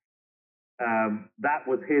mask. That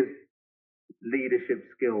was his leadership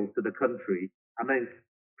skill to the country, and then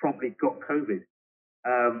promptly got COVID.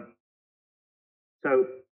 So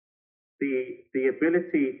the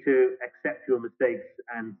ability to accept your mistakes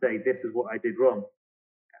and say, this is what I did wrong,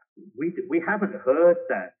 we haven't heard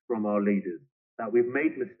that from our leaders, that we've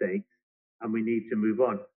made mistakes and we need to move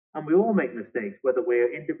on. And we all make mistakes, whether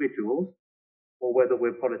we're individuals or whether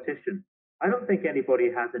we're politicians. I don't think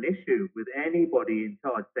anybody has an issue with anybody in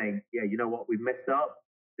charge saying, yeah, you know what, we messed up.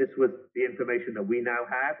 This was the information that we now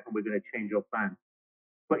have, and we're going to change our plan.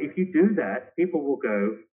 But if you do that, people will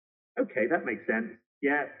go, okay, that makes sense.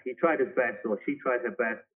 Yeah, he tried his best or she tried her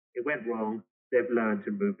best. It went wrong. They've learned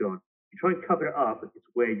and moved on. You try and cover it up, it's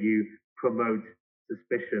where you promote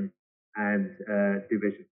suspicion and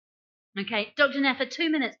division. Okay, Dr. Naffa, 2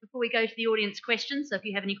 minutes before we go to the audience questions. So if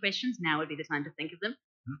you have any questions, now would be the time to think of them.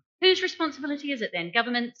 Whose responsibility is it then?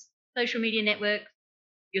 Governments, social media networks,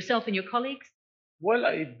 yourself and your colleagues? Well,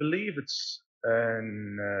 I believe it's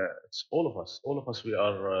all of us. All of us, we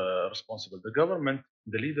are responsible. The government,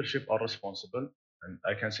 the leadership are responsible. And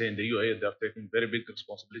I can say in the UAE, they're taking very big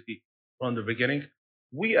responsibility from the beginning.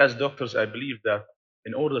 We as doctors, I believe that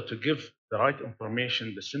in order to give the right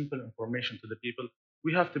information, the simple information to the people,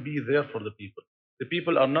 we have to be there for the people. The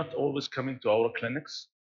people are not always coming to our clinics.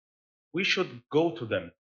 We should go to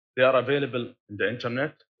them. They are available in the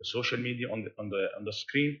internet, the social media, on the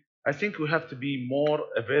screen. I think we have to be more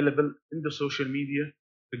available in the social media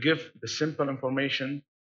to give the simple information,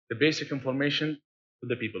 the basic information to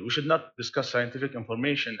the people. We should not discuss scientific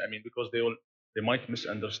information, because they might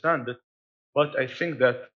misunderstand it. But I think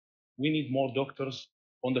that we need more doctors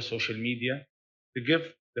on the social media to give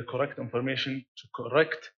the correct information, to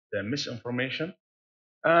correct the misinformation.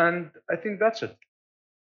 And I think that's it.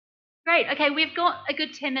 Great. Okay, we've got a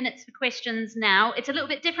good 10 minutes for questions now. It's a little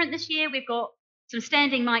bit different this year. We've got some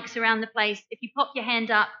standing mics around the place. If you pop your hand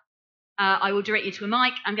up, I will direct you to a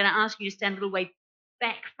mic. I'm going to ask you to stand a little way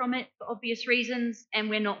back from it for obvious reasons, and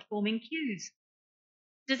we're not forming queues.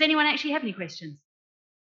 Does anyone actually have any questions?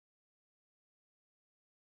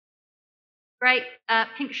 Great.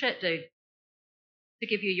 Pink shirt dude, to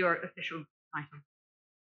give you your official title.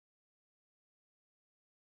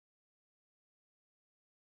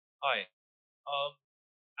 Hi.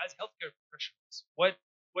 As healthcare professionals, what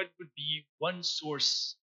would be one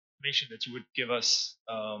source information that you would give us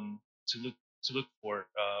to look for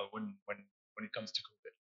when it comes to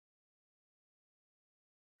COVID?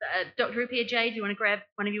 Dr. Rupiah J, do you want to grab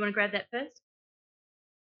that first?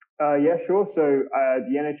 Yeah, sure. So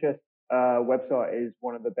the NHS website is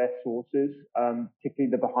one of the best sources,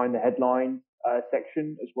 particularly the behind the headlines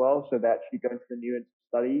section as well. So they actually go into the new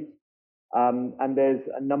studies. And there's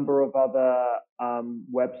a number of other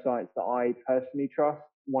websites that I personally trust.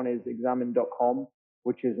 One is examine.com,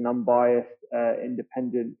 which is an unbiased,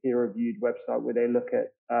 independent, peer-reviewed website where they look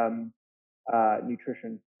at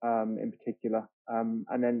nutrition in particular.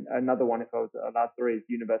 And then another one, if I was allowed to, is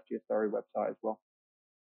University of Surrey website as well.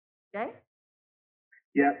 Okay.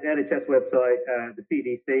 Yeah, the NHS website, the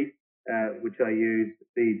CDC, which I use,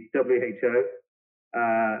 the WHO,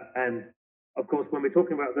 and of course, when we're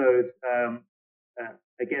talking about those,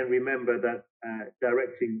 again, remember that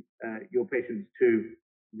directing your patients to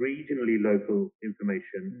regionally local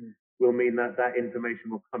information will mean that that information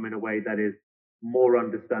will come in a way that is more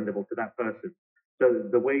understandable to that person. So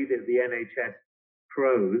the way that the NHS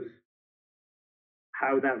prose,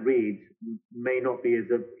 how that reads may not be as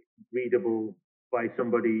readable by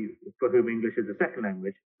somebody for whom English is a second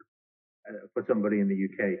language, for somebody in the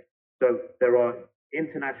UK. So there are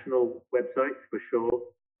international websites for sure,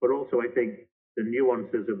 but also I think the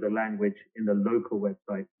nuances of the language in the local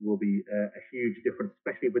website will be a huge difference,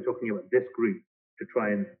 especially if we're talking about this group, to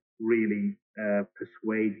try and really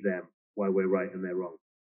persuade them why we're right and they're wrong.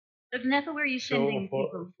 Dr. Naffa, where are you sending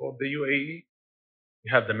people? For the UAE,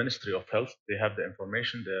 you have the Ministry of Health. They have the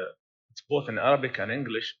information. It's both in Arabic and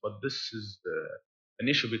English, but this is an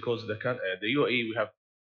issue because the UAE, we have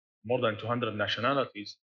more than 200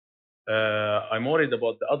 nationalities. I'm worried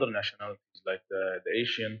about the other nationalities, like the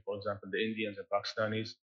Asian, for example, the Indians and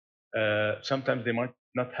Pakistanis. Sometimes they might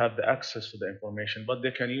not have the access to the information, but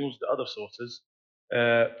they can use the other sources.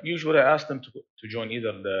 Usually, I ask them to join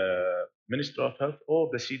either the Ministry of Health or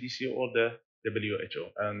the CDC or the WHO.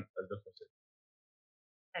 And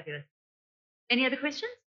Fabulous. Any other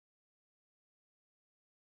questions?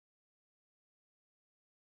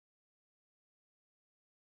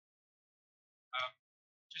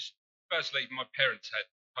 Just firstly, my parents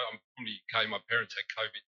I'm from the UK, my parents had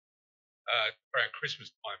COVID around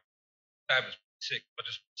Christmas time. Dad was sick. I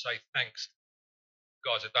just want to say thanks to you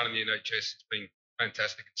guys have done in the NHS. It's been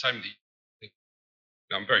fantastic. And so many things.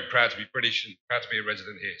 I'm very proud to be British and proud to be a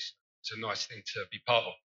resident here. So it's a nice thing to be part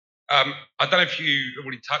of. I don't know if you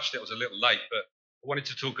already touched it, I was a little late, but I wanted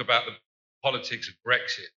to talk about the politics of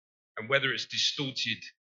Brexit and whether it's distorted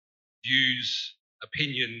views,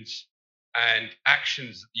 opinions, and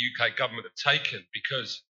actions that the UK government have taken.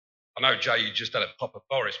 Because I know, Jay, you just had a pop of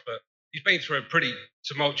Boris, but he's been through a pretty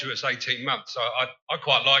tumultuous 18 months. So I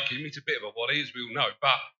quite like him. He's a bit of a wally, as we all know,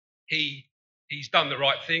 but he's done the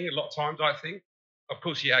right thing a lot of times, I think. Of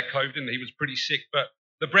course, he had COVID and he was pretty sick, but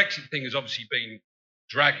the Brexit thing has obviously been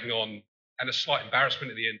dragging on and a slight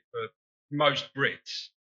embarrassment at the end for most Brits.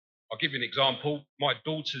 I'll give you an example. My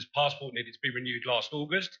daughter's passport needed to be renewed last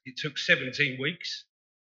August. It took 17 weeks.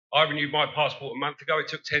 I renewed my passport a month ago. It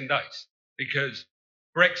took 10 days because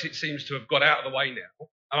Brexit seems to have got out of the way now.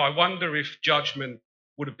 And I wonder if judgment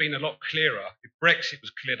would have been a lot clearer if Brexit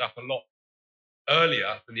was cleared up a lot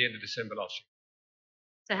earlier than the end of December last year.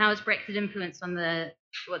 So how has Brexit influenced on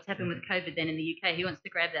what's happened with COVID then in the UK? Who wants to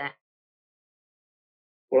grab that?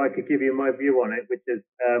 Well, I could give you my view on it, which is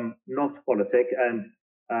not politic, and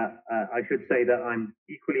I should say that I'm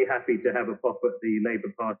equally happy to have a pop at the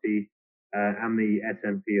Labour Party and the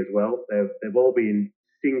SNP as well. They've all been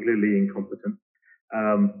singularly incompetent.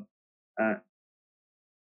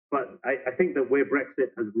 But I think that where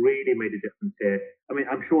Brexit has really made a difference here, I mean,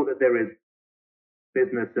 I'm sure that there is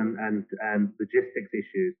business and logistics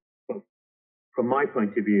issues, but from my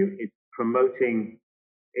point of view, it's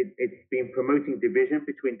been promoting division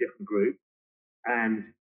between different groups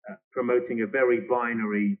and promoting a very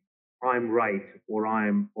binary "I'm right" or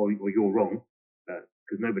 "you're wrong,"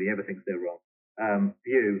 because nobody ever thinks they're wrong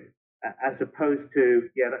view, as opposed to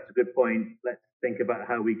that's a good point. Let's think about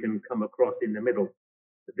how we can come across in the middle.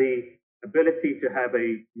 The ability to have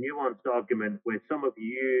a nuanced argument where some of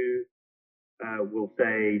you will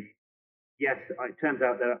say, yes, it turns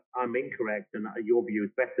out that I'm incorrect and your view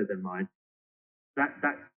is better than mine. That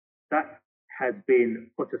has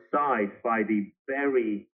been put aside by the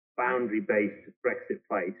very boundary-based Brexit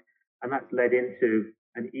fight, and that's led into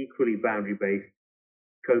an equally boundary-based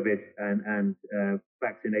COVID and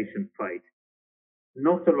vaccination fight.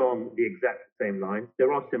 Not along the exact same lines.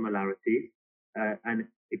 There are similarities, and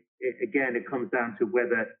it comes down to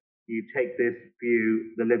whether you take this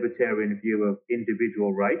view, the libertarian view of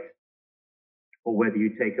individual rights, or whether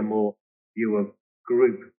you take a more view of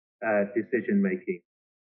group decision-making.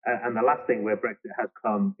 And the last thing where Brexit has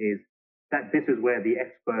come is that this is where the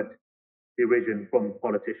expert derision from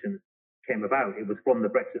politicians came about. It was from the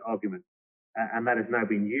Brexit argument. And that has now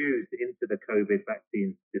been used into the COVID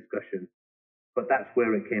vaccine discussion. But that's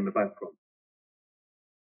where it came about from.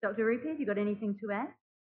 Dr. Rupert, have you got anything to add?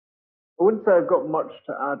 I wouldn't say I've got much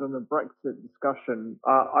to add on the Brexit discussion.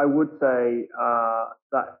 I would say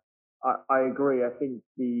that I agree. I think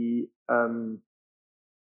the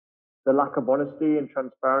lack of honesty and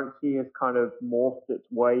transparency has kind of morphed its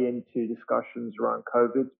way into discussions around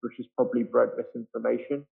COVID, which has probably bred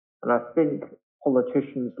misinformation. And I think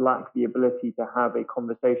politicians lack the ability to have a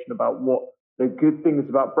conversation about what the good things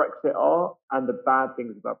about Brexit are and the bad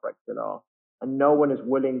things about Brexit are. And no one is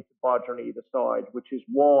willing to budge on either side, which is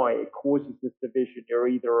why it causes this division. You're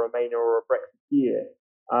either a Remainer or a Brexiteer.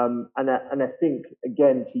 And I think,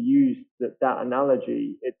 again, to use that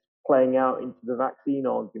analogy, it's playing out into the vaccine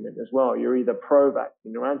argument as well. You're either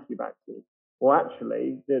pro-vaccine or anti-vaccine. Well,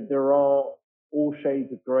 actually, there are all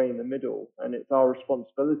shades of grey in the middle, and it's our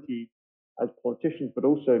responsibility as politicians, but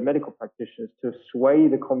also medical practitioners, to sway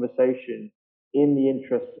the conversation in the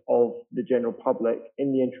interests of the general public,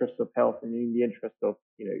 in the interests of health, and in the interest of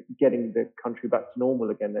getting the country back to normal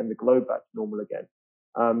again and the globe back to normal again.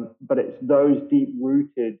 But it's those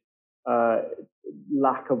deep-rooted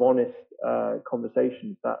lack of honest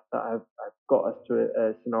conversations that have got us to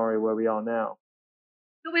a scenario where we are now.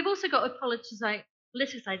 But we've also got a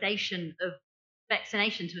politicization of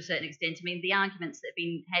vaccination to a certain extent. I mean, the arguments that have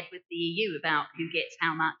been had with the EU about who gets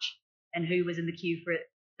how much and who was in the queue for it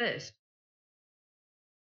first.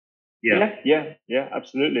 Yeah,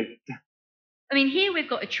 absolutely. I mean, here we've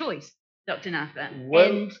got a choice, Dr. Nafa,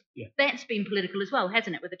 and that's been political as well,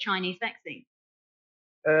 hasn't it, with the Chinese vaccine?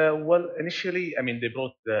 Well, initially, I mean, they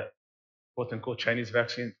brought the quote-unquote Chinese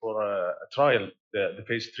vaccine for a trial, the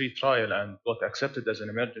phase 3 trial, and got accepted as an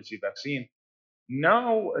emergency vaccine.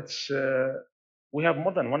 Now we have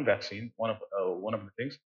more than one vaccine, one of the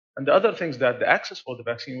things. And the other things that the access for the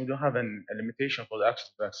vaccine, we don't have a limitation for the access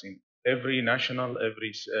to the vaccine. Every national,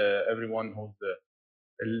 everyone who's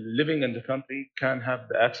living in the country can have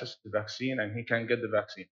the access to the vaccine, and he can get the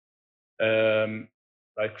vaccine.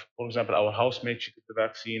 Like, for example, our housemate, she took the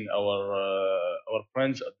vaccine, our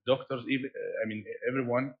friends, doctors, even,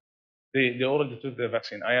 everyone, they already took the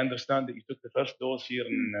vaccine. I understand that you took the first dose here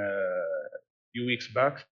in a few weeks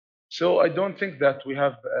back. So I don't think that we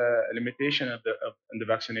have a limitation in the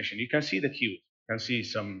vaccination. You can see the queue. You can see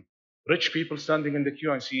some rich people standing in the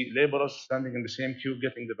queue and see laborers standing in the same queue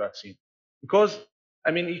getting the vaccine. Because,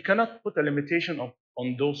 you cannot put a limitation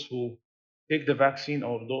on those who take the vaccine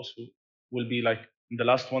or those who will be like the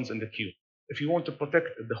last ones in the queue. If you want to protect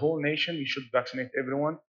the whole nation, you should vaccinate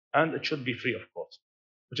everyone, and it should be free, of course.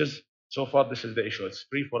 Which is, so far, this is the issue. It's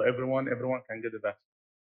free for everyone. Everyone can get the vaccine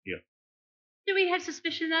here. Do we have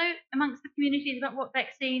suspicion, though, amongst the communities about what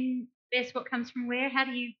vaccine best, what comes from where? How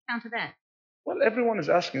do you counter that? Well, everyone is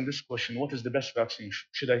asking this question. What is the best vaccine?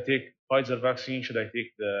 Should I take Pfizer vaccine? Should I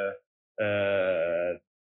take the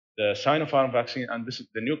Sinopharm vaccine? And this is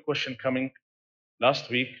the new question coming last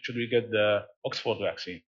week. Should we get the Oxford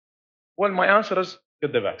vaccine? Well, my answer is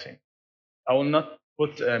get the vaccine. I will not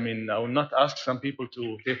ask some people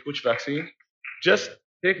to take which vaccine. Just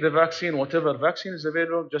take the vaccine, whatever vaccine is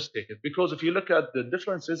available, just take it. Because if you look at the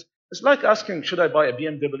differences, it's like asking, should I buy a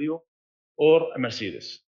BMW or a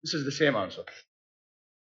Mercedes? This is the same answer.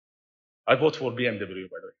 I vote for BMW,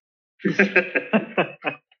 by the way.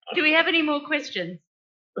 Do we have any more questions?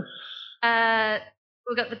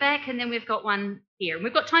 We've got the back, and then we've got one here. And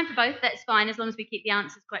we've got time for both. That's fine, as long as we keep the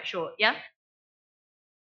answers quite short. Yeah?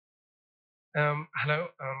 Hello,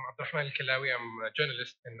 I'm Abdurrahman Al-Kilawi. I'm a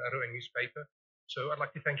journalist in Arua newspaper. So I'd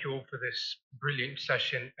like to thank you all for this brilliant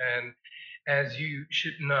session. And as you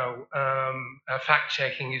should know,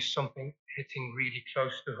 fact-checking is something hitting really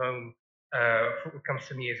close to home when it comes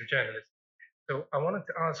to me as a journalist. So I wanted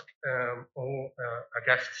to ask all our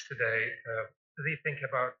guests today, do they think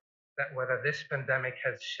about that, whether this pandemic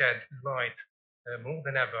has shed light more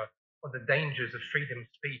than ever on the dangers of freedom of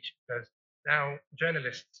speech? Because now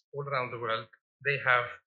journalists all around the world, they have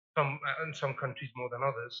in some countries more than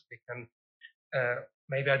others, they can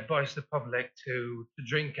maybe advise the public to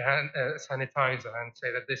drink sanitizer and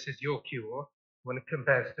say that this is your cure, when it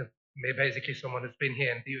compares to basically someone who's been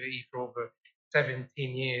here in the UAE for over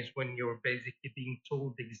 17 years, when you're basically being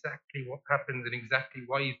told exactly what happens and exactly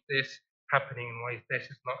why is this happening and why is this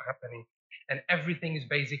is not happening. And everything is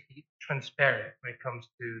basically transparent when it comes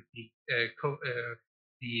to the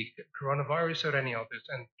coronavirus or any others.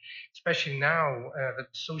 And especially now that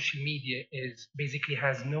social media basically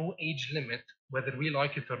has no age limit, whether we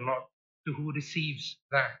like it or not, to who receives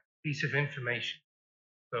that piece of information.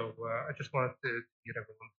 So I just wanted to get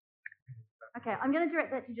everyone. Okay, I'm going to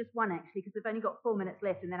direct that to just one, actually, because we've only got 4 minutes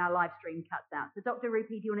left and then our live stream cuts out. So Dr.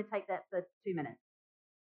 Rupi, do you want to take that for 2 minutes?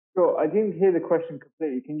 Sure, I didn't hear the question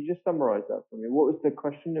completely. Can you just summarize that for me? What was the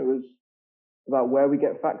question? It was about where we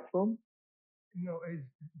get facts from? No,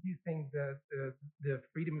 do you think that the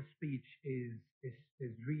freedom of speech is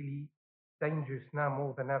really dangerous now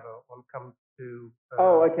more than ever when it comes to...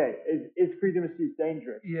 Oh, okay. Is freedom of speech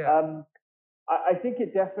dangerous? Yeah. I think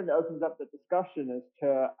it definitely opens up the discussion as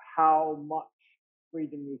to how much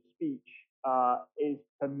freedom of speech is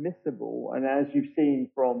permissible. And as you've seen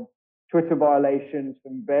from Twitter violations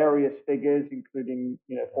from various figures, including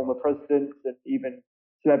former presidents and even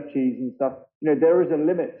celebrities and stuff, there is a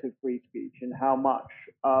limit to free speech and how much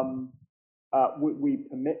we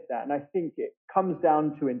permit that. And I think it comes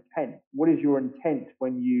down to intent. What is your intent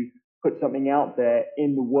when you put something out there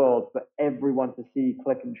in the world for everyone to see,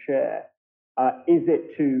 click and share? Is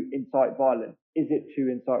it to incite violence? Is it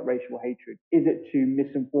to incite racial hatred? Is it to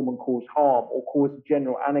misinform and cause harm or cause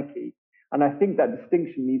general anarchy? And I think that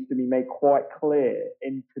distinction needs to be made quite clear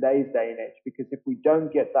in today's day and age, because if we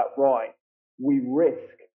don't get that right, we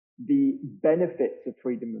risk the benefits of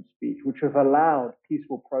freedom of speech, which have allowed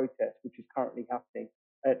peaceful protest, which is currently happening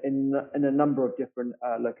in a number of different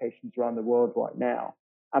locations around the world right now,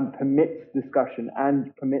 and permits discussion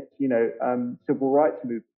and permits, civil rights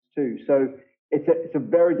movements too. So it's a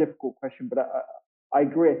very difficult question, but I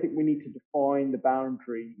agree. I think we need to define the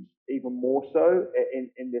boundaries even more so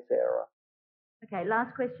in this era. Okay,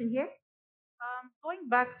 last question here. Going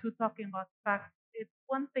back to talking about facts, it's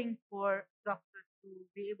one thing for doctors to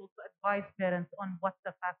be able to advise parents on what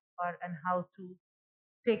the facts are and how to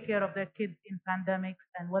take care of their kids in pandemics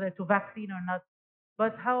and whether to vaccine or not.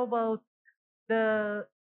 But how about the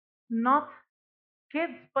not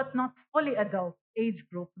kids, but not fully adult age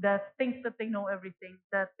group that thinks that they know everything,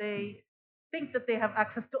 that they think that they have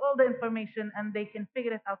access to all the information and they can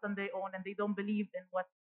figure it out on their own and they don't believe in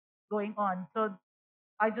what's going on. So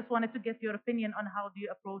I just wanted to get your opinion on how do you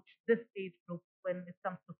approach this age group when it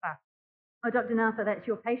comes to facts. Oh, Dr. Nafa, that's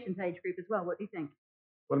your patient age group as well. What do you think?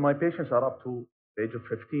 Well, my patients are up to the age of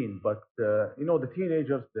 15, but the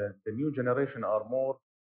teenagers, the new generation are more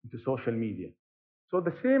into social media. So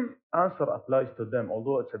the same answer applies to them,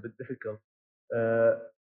 although it's a bit difficult.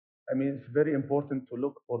 It's very important to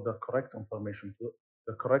look for the correct information,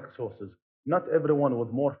 the correct sources. Not everyone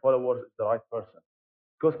with more followers is the right person,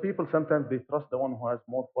 because people sometimes they trust the one who has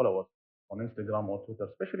more followers on Instagram or Twitter,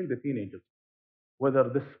 especially the teenagers. Whether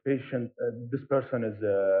this person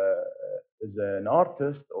is an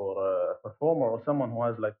artist or a performer or someone who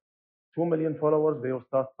has like 2 million followers, they will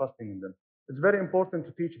start trusting in them. It's very important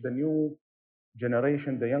to teach the new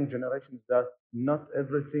generation, the young generations, that not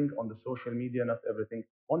everything on the social media, not everything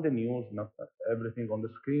on the news, not everything on the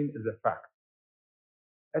screen is a fact.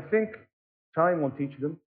 I think time will teach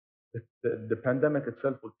them. The pandemic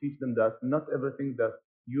itself will teach them that not everything that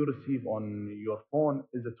you receive on your phone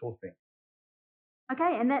is a true thing.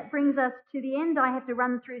 Okay, and that brings us to the end. I have to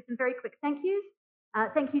run through some very quick thank yous.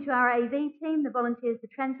 Thank you to our AV team, the volunteers, the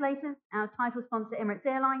translators, our title sponsor, Emirates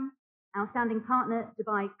Airlines, our founding partner,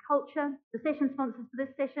 Dubai Culture, the session sponsors for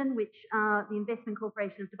this session, which are the Investment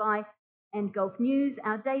Corporation of Dubai and Gulf News,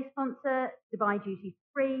 our day sponsor, Dubai Duty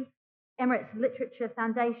Free, Emirates Literature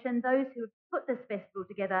Foundation, those who have put this festival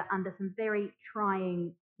together under some very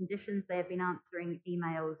trying conditions. They have been answering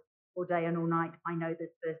emails all day and all night. I know this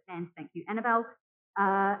firsthand. Thank you, Annabelle.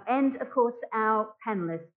 And of course, our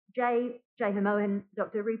panelists, Jay Hermohan,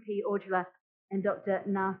 Dr. Rupi Aujla, and Dr.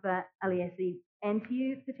 Nafa Aliassi, and to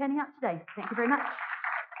you for turning up today. Thank you very much.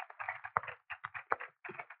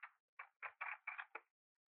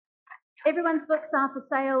 Everyone's books are for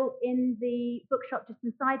sale in the bookshop just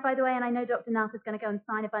inside, by the way, and I know Dr. Nafa is going to go and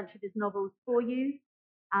sign a bunch of his novels for you.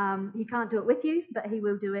 He can't do it with you, but he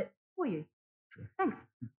will do it for you.